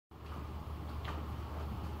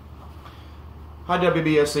Hi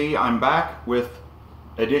WBSE, I'm back with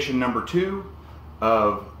edition number 2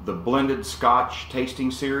 of the Blended Scotch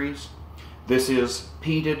tasting series. This is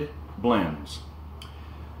Peated blends.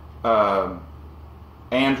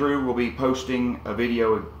 Andrew will be posting a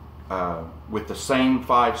video with the same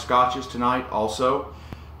 5 scotches tonight also,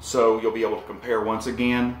 so you'll be able to compare once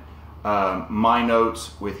again my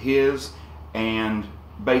notes with his, and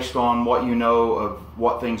based on what you know of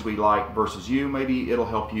what things we like versus you, maybe it'll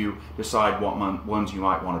help you decide what ones you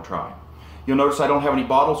might want to try. You'll notice I don't have any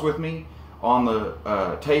bottles with me on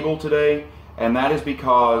the table today, and that is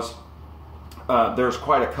because there's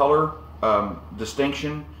quite a color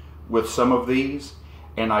distinction with some of these,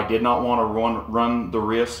 and I did not want to run the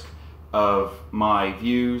risk of my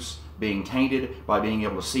views being tainted by being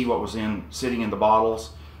able to see what was sitting in the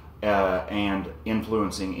bottles and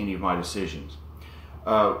influencing any of my decisions.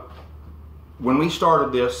 When we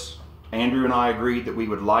started this, Andrew and I agreed that we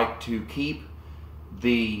would like to keep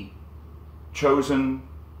the chosen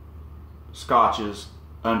scotches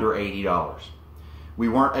under $80. We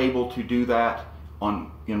weren't able to do that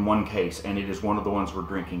in one case, and it is one of the ones we're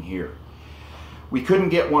drinking here. We couldn't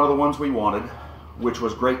get one of the ones we wanted, which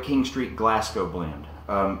was Great King Street Glasgow blend.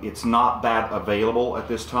 It's not that available at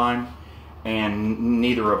this time, and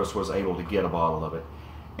neither of us was able to get a bottle of it.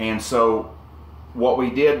 And so what we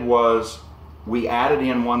did was we added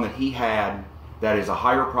in one that he had that is a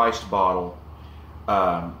higher priced bottle,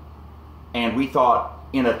 and we thought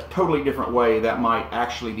in a totally different way that might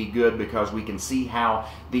actually be good, because we can see how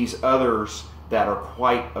these others that are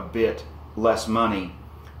quite a bit less money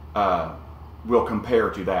will compare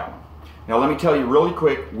to that one. Now let me tell you really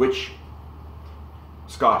quick which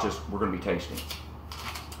scotches we're going to be tasting.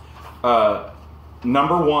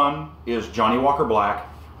 Number 1 is Johnny Walker Black,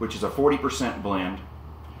 which is a 40% blend.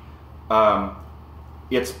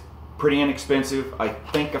 It's pretty inexpensive. I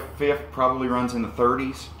think a fifth probably runs in the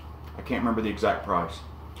 30s. I can't remember the exact price.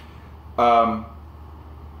 Number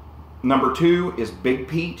 2 is Big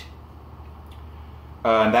Peat,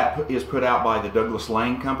 and that is put out by the Douglas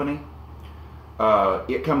Lane Company.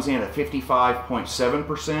 It comes in at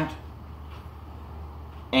 55.7%,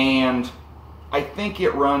 and I think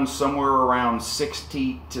it runs somewhere around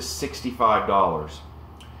 $60 to $65.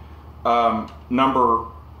 Number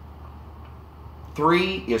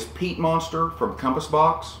 3 is Peat Monster from Compass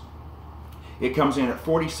Box. It comes in at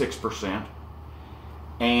 46%,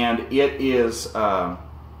 and it is,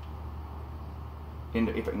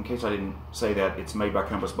 in case I didn't say that, it's made by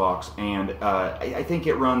Compass Box, and I think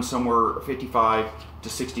it runs somewhere $55 to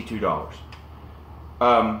 $62.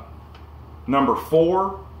 Number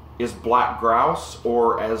 4 is Black Grouse,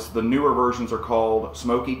 or as the newer versions are called,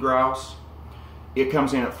 Smoky Grouse. It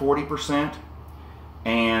comes in at 40%,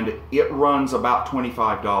 and it runs about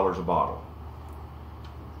 $25 a bottle.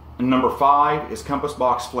 And number 5 is Compass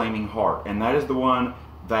Box Flaming Heart, and that is the one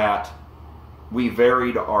that we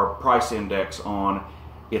varied our price index on.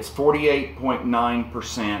 It's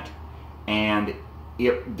 48.9%, and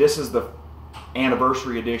this is the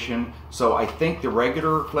anniversary edition, so I think the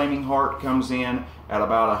regular Flaming Heart comes in at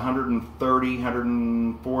about 130,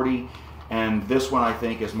 140, and this one I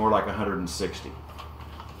think is more like 160.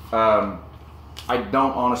 I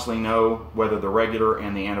don't honestly know whether the regular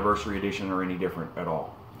and the anniversary edition are any different at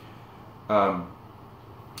all.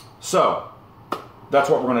 So that's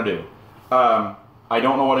what we're going to do. I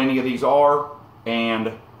don't know what any of these are,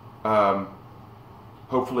 and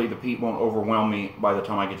hopefully the peat won't overwhelm me by the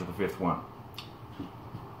time I get to the 5th one.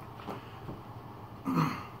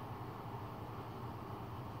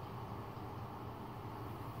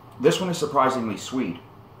 This one is surprisingly sweet.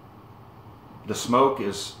 The smoke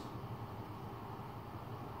is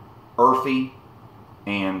earthy,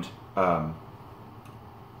 and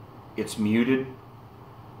it's muted.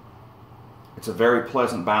 It's a very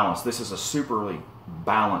pleasant balance. This is a superly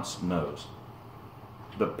balanced nose.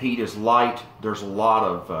 The peat is light. There's a lot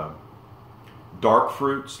of dark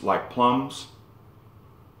fruits like plums,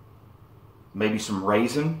 maybe some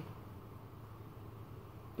raisin.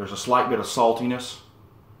 There's a slight bit of saltiness,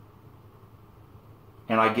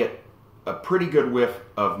 and I get a pretty good whiff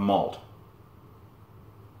of malt.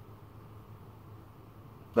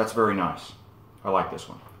 That's very nice. I like this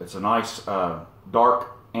one. It's a nice dark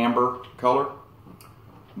amber color.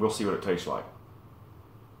 We'll see what it tastes like.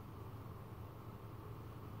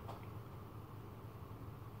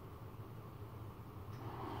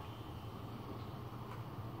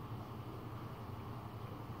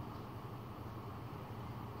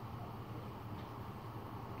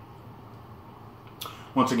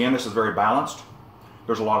 Once again, this is very balanced.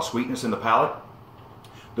 There's a lot of sweetness in the palate.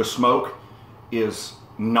 The smoke is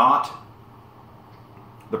not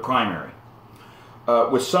the primary.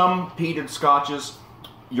 With some peated scotches,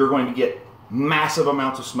 you're going to get massive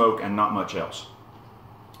amounts of smoke and not much else.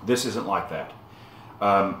 This isn't like that.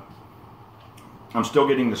 I'm still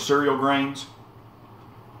getting the cereal grains,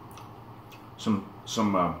 some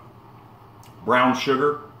brown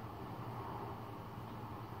sugar,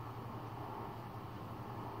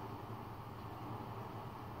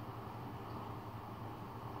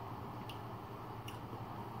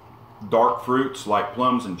 dark fruits like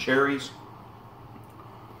plums and cherries.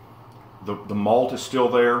 The malt is still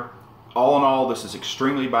there. All in all, this is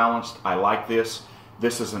extremely balanced. I like this.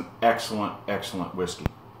 This is an excellent, excellent whiskey.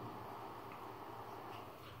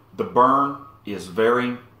 The burn is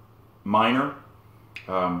very minor.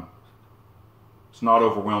 It's not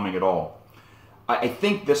overwhelming at all. I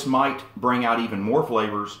think this might bring out even more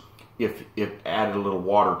flavors if it added a little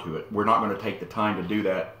water to it. We're not going to take the time to do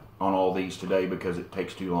that on all these today because it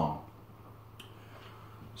takes too long.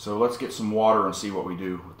 So let's get some water and see what we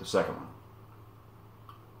do with the second one.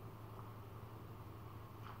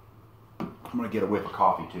 I'm going to get a whip of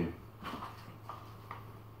coffee too.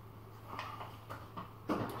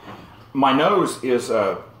 My nose is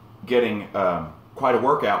getting quite a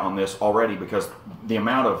workout on this already because the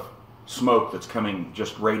amount of smoke that's coming,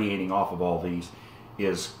 just radiating off of all these,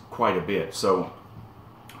 is quite a bit. So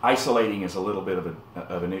isolating is a little bit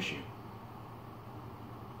of an issue.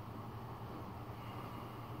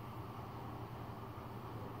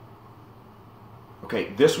 Okay,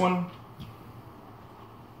 this one,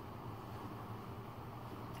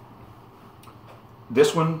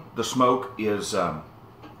 the smoke is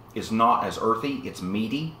not as earthy, it's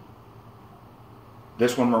meaty.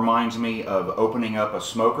 This one reminds me of opening up a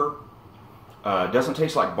smoker. It doesn't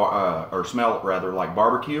taste like, or smell rather, like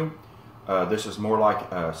barbecue. This is more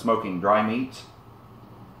like smoking dry meats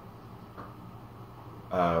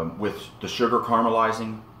with the sugar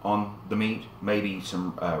caramelizing on the meat, maybe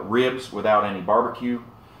some ribs without any barbecue,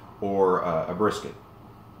 or a brisket.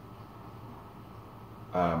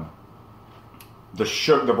 The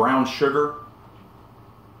brown sugar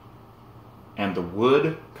and the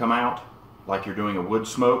wood come out like you're doing a wood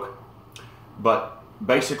smoke, but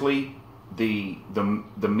basically the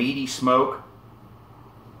meaty smoke,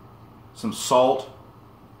 some salt,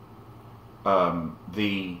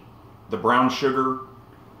 the brown sugar,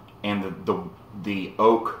 and the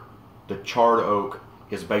oak, the charred oak,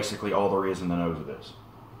 is basically all there is in the nose of this.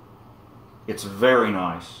 It's very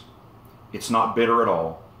nice. It's not bitter at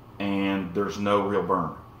all, and there's no real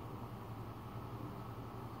burn.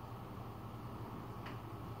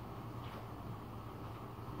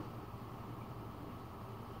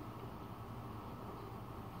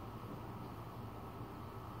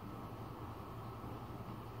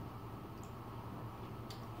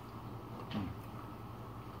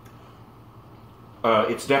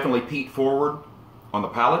 It's definitely peat forward on the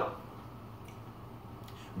palate.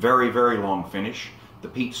 Very, very long finish. The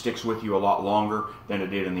peat sticks with you a lot longer than it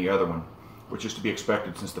did in the other one, which is to be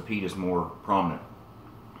expected since the peat is more prominent.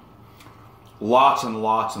 Lots and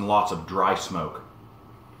lots and lots of dry smoke.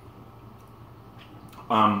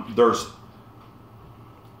 There's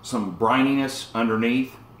some brininess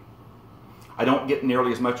underneath. I don't get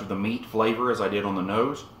nearly as much of the meat flavor as I did on the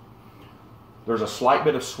nose. There's a slight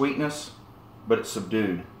bit of sweetness, but it's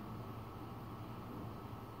subdued.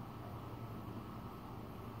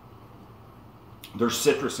 There's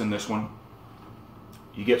citrus in this one.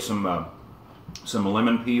 You get some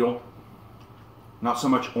lemon peel. Not so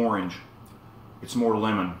much orange. It's more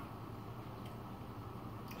lemon.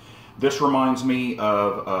 This reminds me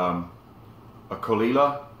of a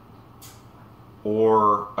Colilla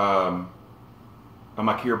or a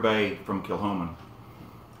Makir Bay from Kilchoman.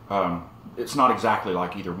 It's not exactly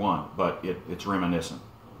like either one, but it's reminiscent.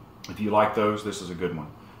 If you like those, this is a good one.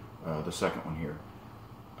 The second one here.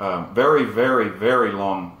 Very, very, very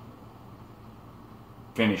long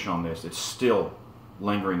finish on this. It's still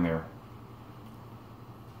lingering there.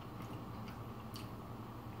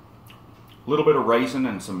 A little bit of raisin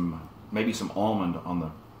and maybe some almond on the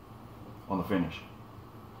finish.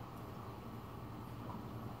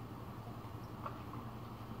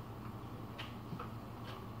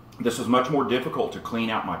 This was much more difficult to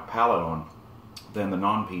clean out my palate on than the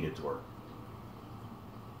non-peateds were.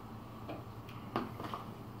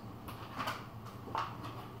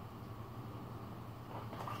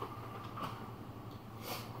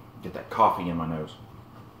 Get that coffee in my nose.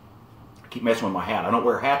 I keep messing with my hat. I don't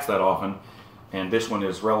wear hats that often, and this one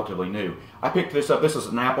is relatively new. I picked this up. This is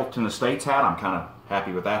an Appleton Estates hat. I'm kind of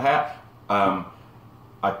happy with that hat. I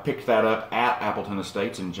picked that up at Appleton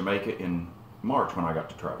Estates in Jamaica in March when I got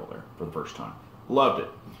to travel there for the first time. Loved it.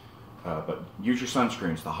 But use your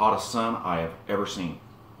sunscreen. It's the hottest sun I have ever seen.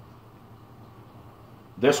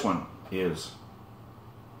 This one is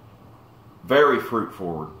very fruit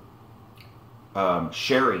forward.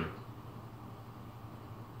 Sherry,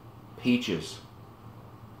 peaches,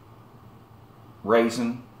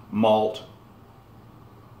 raisin, malt,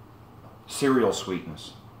 cereal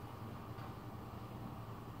sweetness.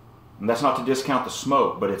 And that's not to discount the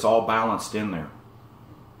smoke, but it's all balanced in there.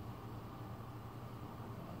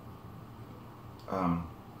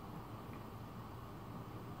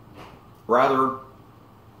 Rather,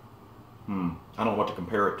 I don't know what to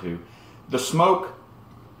compare it to. The smoke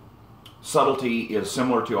subtlety is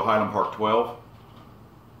similar to a Highland Park 12,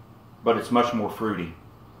 but it's much more fruity.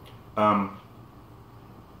 I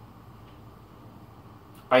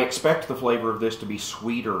expect the flavor of this to be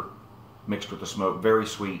sweeter mixed with the smoke, very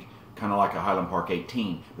sweet, kind of like a Highland Park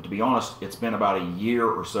 18. But to be honest, it's been about a year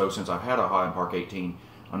or so since I've had a Highland Park 18.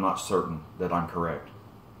 I'm not certain that I'm correct.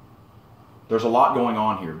 There's a lot going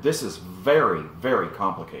on here. This is very, very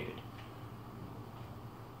complicated.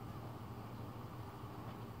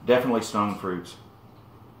 Definitely stone fruits.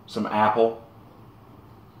 Some apple.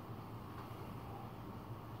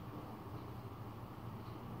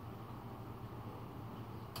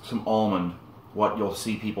 Some almond, what you'll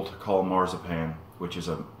see people to call marzipan, which is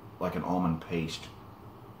like an almond paste.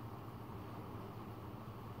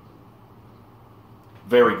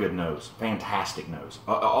 Very good nose, fantastic nose.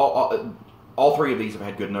 All three of these have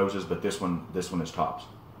had good noses, but this one is tops.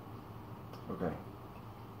 Okay.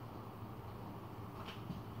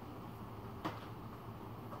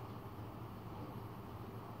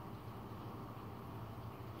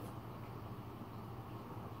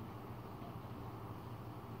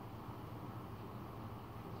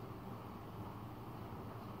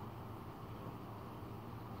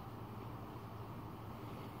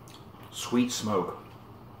 Sweet smoke.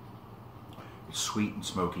 It's sweet and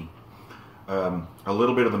smoky. A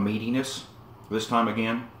little bit of the meatiness this time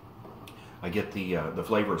again. I get the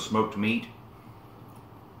flavor of smoked meat.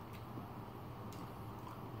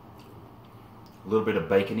 A little bit of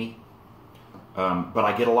bacony. But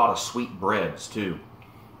I get a lot of sweet breads too.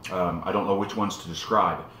 I don't know which ones to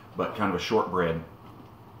describe, but kind of a short bread.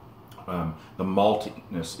 The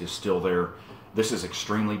maltiness is still there. This is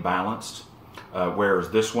extremely balanced, whereas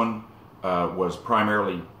this one was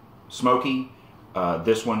primarily smoky.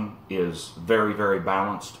 This one is very, very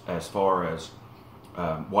balanced as far as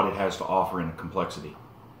what it has to offer in complexity.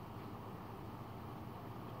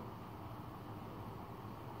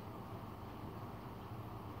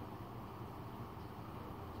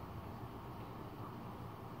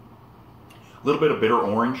 A little bit of bitter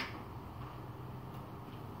orange.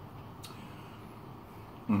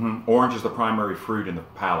 Orange is the primary fruit in the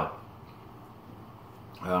palate.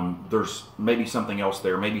 There's maybe something else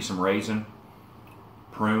there, maybe some raisin,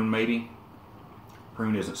 prune maybe.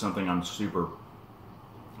 Prune isn't something I'm super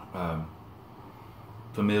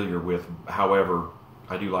familiar with. However,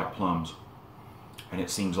 I do like plums, and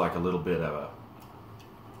it seems like a little bit of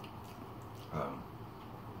a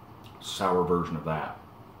sour version of that.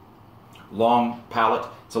 Long palate.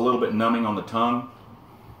 It's a little bit numbing on the tongue.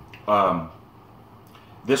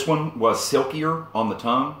 This one was silkier on the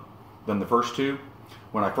tongue than the first two.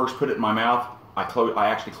 When I first put it in my mouth, I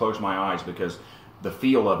actually closed my eyes because the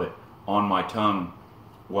feel of it on my tongue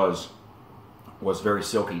was very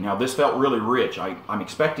silky. Now this felt really rich. I'm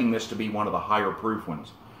expecting this to be one of the higher proof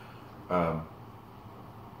ones.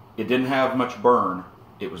 It didn't have much burn.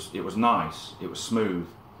 It was nice. It was smooth.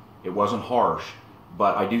 It wasn't harsh,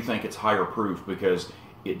 but I do think it's higher proof because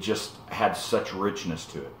it just had such richness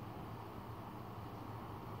to it.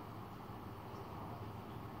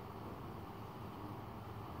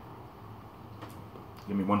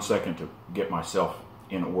 Give me 1 second to get myself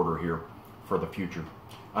in order here for the future.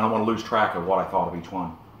 I don't want to lose track of what I thought of each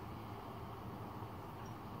one.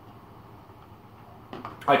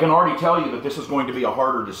 I can already tell you that this is going to be a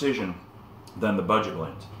harder decision than the budget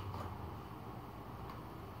blends.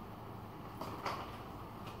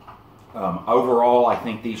 Overall, I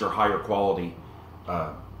think these are higher quality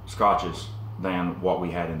scotches than what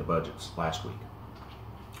we had in the budgets last week.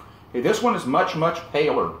 Okay, this one is much, much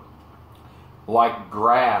paler. Like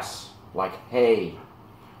grass, like hay.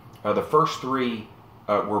 The first three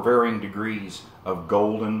were varying degrees of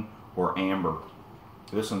golden or amber.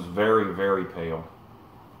 This one's very, very pale.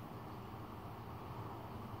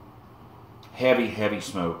 Heavy, heavy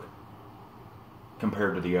smoke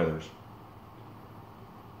compared to the others.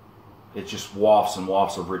 It just wafts and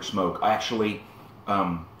wafts of rich smoke. Actually,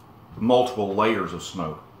 multiple layers of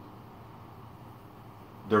smoke.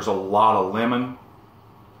 There's a lot of lemon.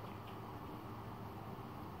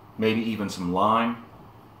 maybe even some lime.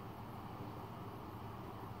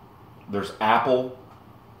 There's apple,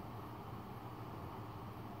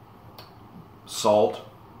 salt,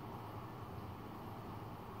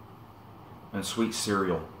 and sweet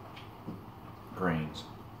cereal grains.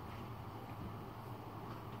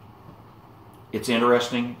 It's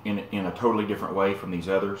interesting in a totally different way from these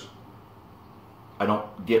others. I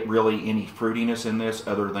don't get really any fruitiness in this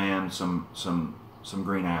other than some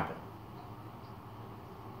green apple.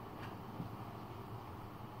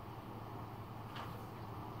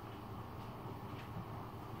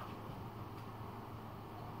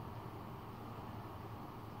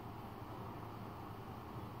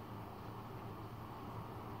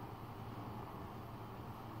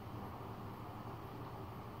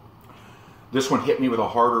 This one hit me with a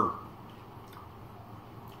harder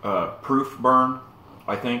proof burn,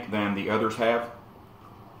 I think, than the others have.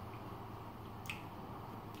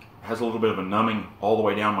 Has a little bit of a numbing all the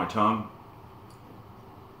way down my tongue.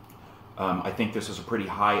 I think this is a pretty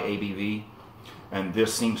high ABV, and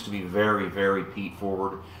this seems to be very, very peat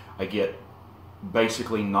forward. I get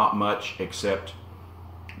basically not much except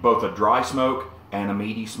both a dry smoke and a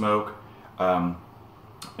meaty smoke, and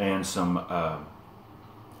some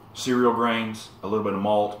cereal grains, a little bit of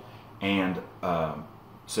malt, and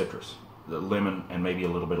citrus, the lemon, and maybe a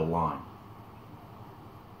little bit of lime.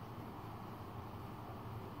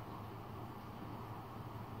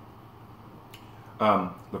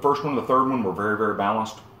 The first one and the third one were very, very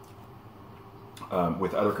balanced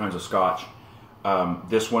with other kinds of Scotch.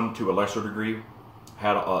 This one, to a lesser degree,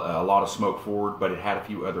 had a lot of smoke forward, but it had a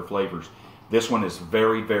few other flavors. This one is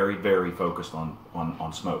very, very, very focused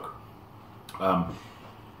on smoke.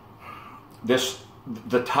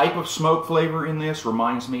 The type of smoke flavor in this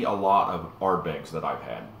reminds me a lot of Ardbegs that I've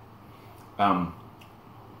had.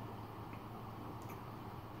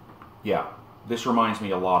 Yeah, this reminds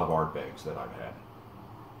me a lot of Ardbegs that I've had.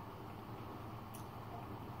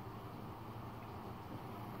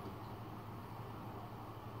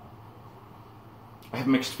 I have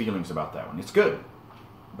mixed feelings about that one. It's good,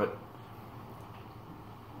 but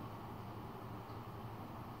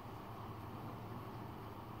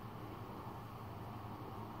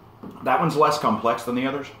that one's less complex than the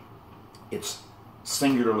others. It's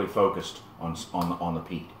singularly focused on the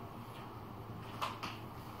peat.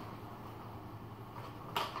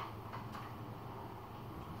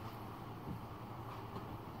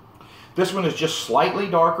 This one is just slightly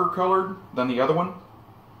darker colored than the other one,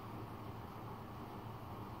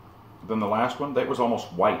 than the last one. That was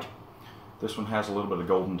almost white. This one has a little bit of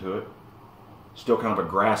golden to it. Still kind of a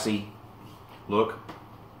grassy look.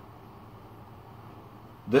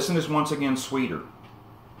 This one is once again sweeter.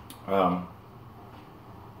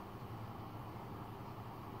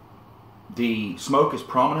 The smoke is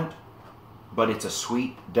prominent, but it's a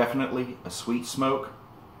sweet, definitely a sweet smoke.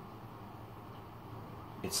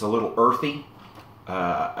 It's a little earthy.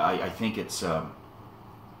 I think it's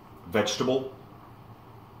vegetable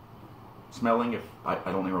smelling. I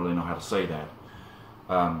don't really know how to say that.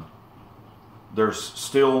 There's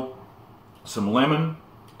still some lemon,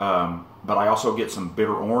 but I also get some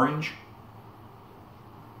bitter orange.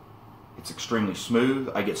 It's extremely smooth.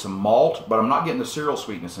 I get some malt, but I'm not getting the cereal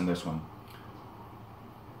sweetness in this one.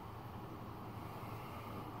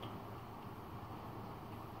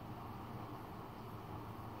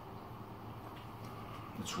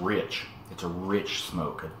 It's rich. It's a rich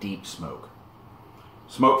smoke, a deep smoke.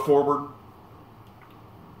 Smoke forward,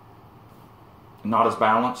 not as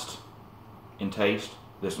balanced in taste.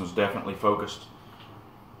 This one's definitely focused,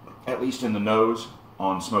 at least in the nose,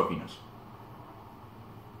 on smokiness.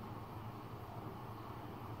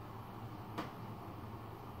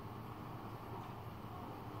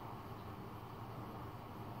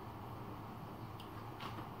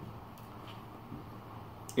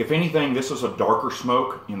 If anything, this is a darker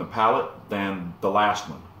smoke in the palate than the last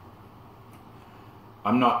one.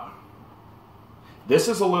 This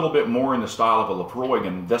is a little bit more in the style of a Lafroig,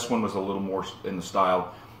 and this one was a little more in the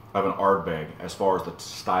style of an Ardbeg as far as the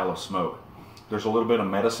style of smoke. There's a little bit of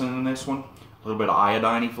medicine in this one, a little bit of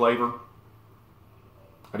iodine-y flavor.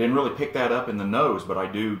 I didn't really pick that up in the nose, but I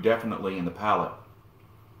do definitely in the palate.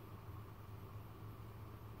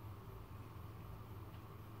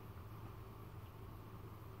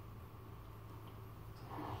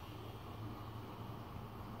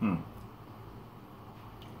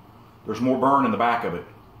 There's more burn in the back of it.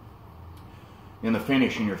 In the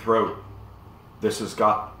finish in your throat, this has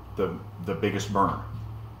got the biggest burn.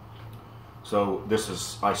 So this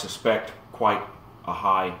is, I suspect, quite a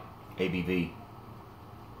high ABV.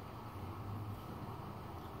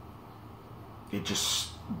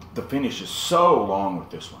 The finish is so long with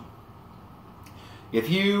this one. If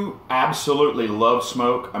you absolutely love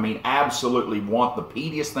smoke, I mean absolutely want the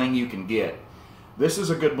peatiest thing you can get, this is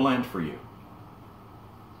a good blend for you.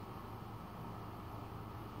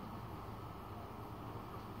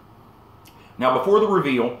 Now before the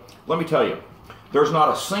reveal, let me tell you, there's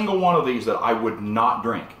not a single one of these that I would not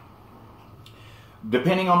drink.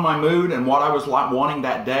 Depending on my mood and what I was wanting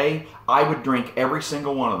that day, I would drink every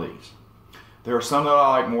single one of these. There are some that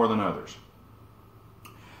I like more than others.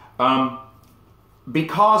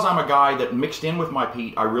 Because I'm a guy that mixed in with my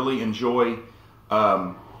peat, I really enjoy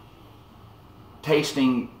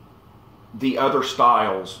tasting the other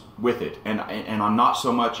styles with it. And I'm not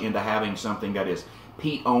so much into having something that is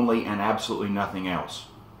peat only and absolutely nothing else.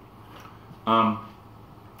 I'm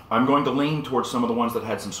going to lean towards some of the ones that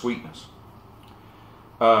had some sweetness.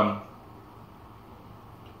 And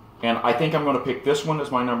I think I'm going to pick this one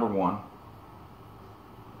as my number one.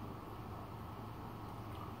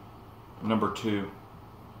 Number two.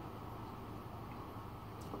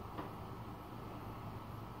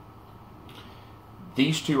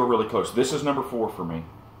 These two are really close. This is number 4 for me.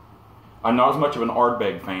 I'm not as much of an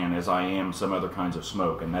Ardbeg fan as I am some other kinds of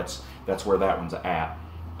smoke, and that's where that one's at.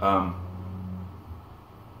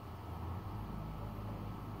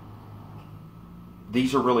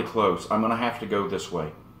 These are really close. I'm going to have to go this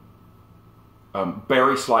way.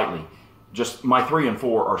 Very slightly. Just my 3 and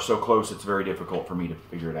 4 are so close it's very difficult for me to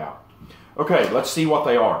figure it out. Okay, let's see what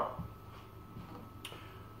they are.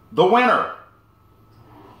 The winner.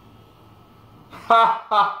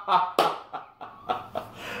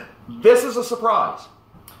 This is a surprise.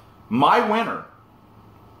 My winner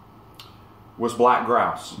was Black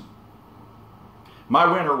Grouse. My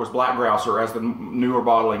winner was Black Grouse, or as the newer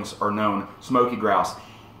bottlings are known, Smoky Grouse.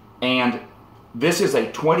 And this is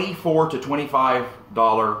a $24 to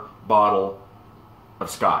 $25 bottle of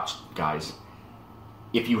Scotch, guys.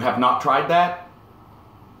 If you have not tried that,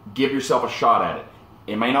 give yourself a shot at it.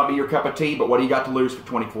 It may not be your cup of tea, but what do you got to lose for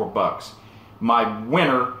 24 bucks? My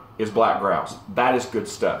winner is Black Grouse. That is good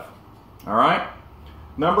stuff. All right?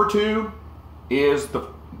 Number 2 is the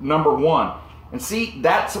number 1. And see,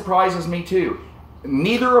 that surprises me too.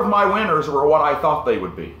 Neither of my winners were what I thought they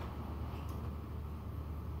would be.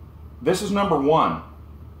 This is number 1,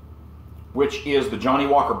 which is the Johnnie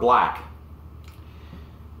Walker Black.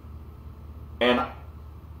 And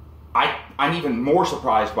I'm even more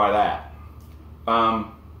surprised by that.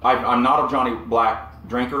 I'm not a Johnnie Black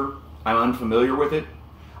drinker. I'm unfamiliar with it.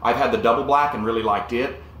 I've had the double black and really liked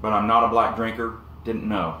it, but I'm not a black drinker. Didn't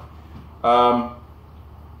know.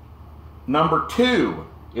 Number 2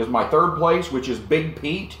 is my 3rd place, which is Big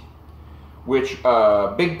Peat, which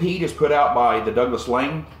Big Peat is put out by the Douglas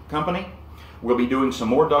Lang Company. We'll be doing some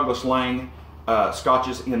more Douglas Lang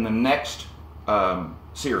scotches in the next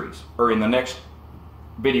series, or in the next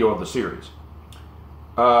video of the series.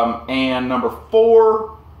 And number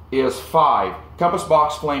 4 is 5, Compass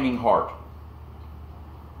Box Flaming Heart,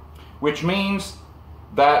 which means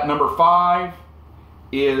that number 5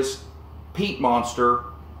 is Peat Monster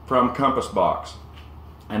from Compass Box.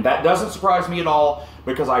 And that doesn't surprise me at all,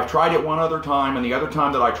 because I've tried it one other time, and the other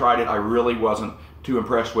time that I tried it, I really wasn't too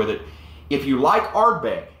impressed with it. If you like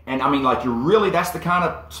Ardbeg, and I mean like that's the kind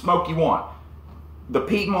of smoke you want, the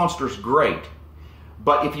Peat Monster's great.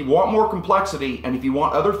 But if you want more complexity, and if you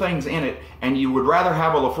want other things in it, and you would rather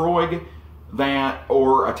have a Laphroaig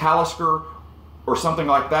or a Talisker or something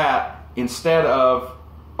like that instead of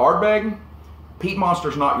Ardbeg, Peat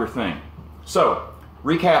Monster's not your thing. So,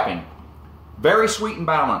 recapping. Very sweet and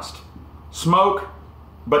balanced. Smoke,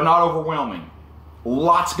 but not overwhelming.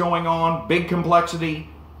 Lots going on. Big complexity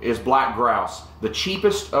is Black Grouse, the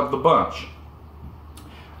cheapest of the bunch.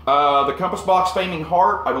 The Compass Box Flaming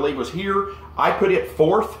Heart, I believe, was here. I put it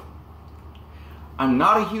 4th. I'm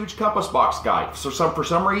not a huge Compass Box guy. So for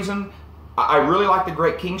some reason, I really like the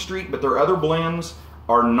Great King Street, but their other blends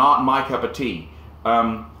are not my cup of tea.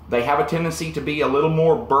 They have a tendency to be a little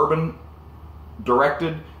more bourbon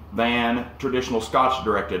directed than traditional Scotch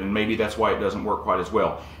directed, and maybe that's why it doesn't work quite as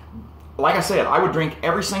well. Like I said, I would drink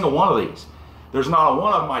every single one of these. There's not a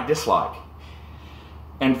one of them I dislike.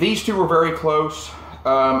 And these two were very close.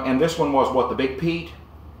 And this one was what, the Big Peat?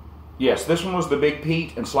 Yes, this one was the Big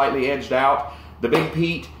Peat and slightly edged out. The Big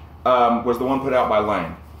Peat was the one put out by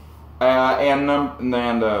Lang.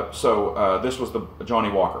 So this was the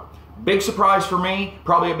Johnnie Walker. Big surprise for me,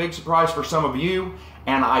 probably a big surprise for some of you,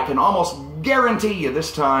 and I can almost guarantee you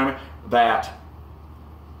this time that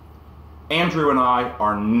Andrew and I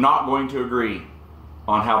are not going to agree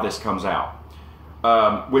on how this comes out,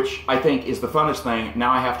 which I think is the funnest thing.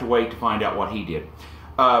 Now I have to wait to find out what he did.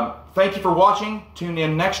 Thank you for watching. Tune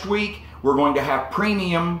in next week. We're going to have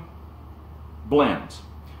premium blends.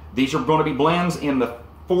 These are going to be blends in the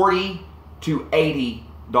 $40 to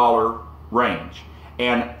 $80 range.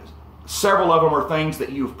 And several of them are things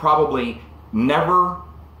that you've probably never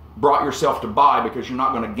brought yourself to buy because you're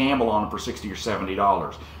not going to gamble on them for $60 or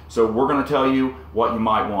 $70. So we're going to tell you what you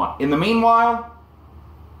might want. In the meanwhile,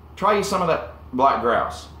 try you some of that black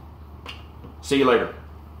grouse. See you later.